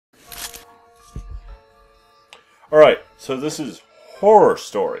Alright, so this is horror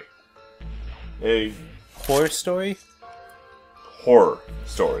story. A Horror story? horror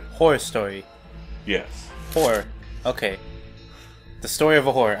story. Horror story. Yes. Horror. Okay. The story of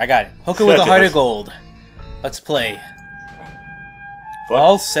a horror. I got it. Hooker with a heart of gold. Let's play. What?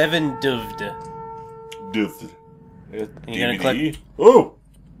 All 7 duvd. Duvd. You DVD. gonna click? Ooh!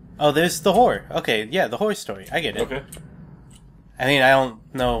 Oh, there's the horror. Okay, yeah, the horror story. I get it. Okay. I mean, I don't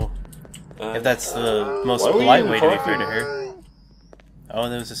know if that's the most why were you polite even way to refer talking? to her. Oh,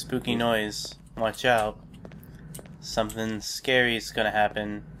 there was a spooky noise. Watch out. Something scary is gonna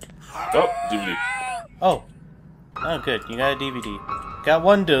happen. Oh, DVD. Oh. Oh, good. You got a DVD. Got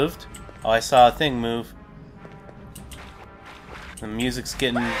one duvd. Oh, I saw a thing move. The music's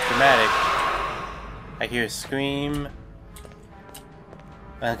getting dramatic. I hear a scream.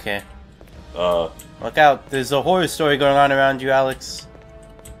 Okay. Look out. There's a horror story going on around you, Alex.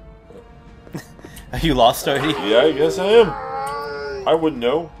 Are you lost already? Yeah, I guess I am. I wouldn't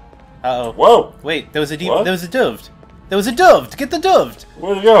know. Uh-oh. Whoa! Wait, there was a What? there was a duvd. There was a duvd! Get the duvd!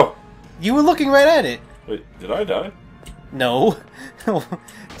 Where'd it go? You were looking right at it. Wait, did I die? No.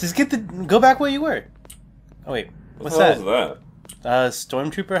 Just get the... Go back where you were. Oh, wait. What's What that? the hell is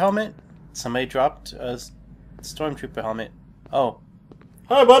Stormtrooper helmet? Somebody dropped a Stormtrooper helmet. Oh.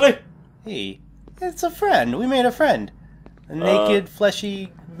 that? Hi, buddy! Hey. It's a friend. We made a friend. A naked,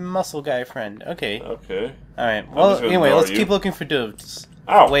 fleshy, muscle guy friend. Okay. Okay. Alright. just Well, gonna anyway, ignore let's you. keep looking for duvds.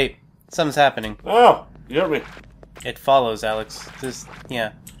 Ow! Wait. Something's happening. Ow! You hurt me. It follows, Alex. Just,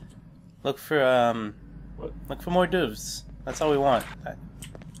 yeah. Look for, What? Look for more duvs. That's all we want. I don't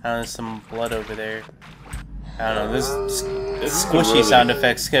know, there's some blood over there. I don't know, there's It's squishy really- sound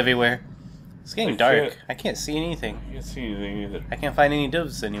effects everywhere. It's getting I dark. can't- I can't see anything. I can't see anything either. I can't find any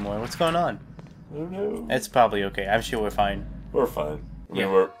duvs anymore. What's going on? I don't know. It's probably okay. I'm sure we're fine. We're fine. I mean,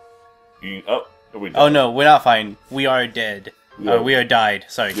 Yeah. we're... Oh, we died. Oh no, we're not fine. We are dead. Yeah. We are died.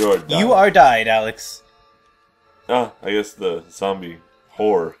 Sorry. You are died. You are died, Alex. Ah, I guess the zombie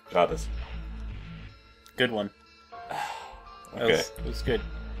horror got us. Good one. Okay. It was good.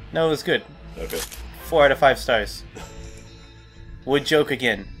 No, it was good. Okay. 4 out of 5 stars. Would joke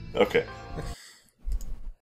again. Okay.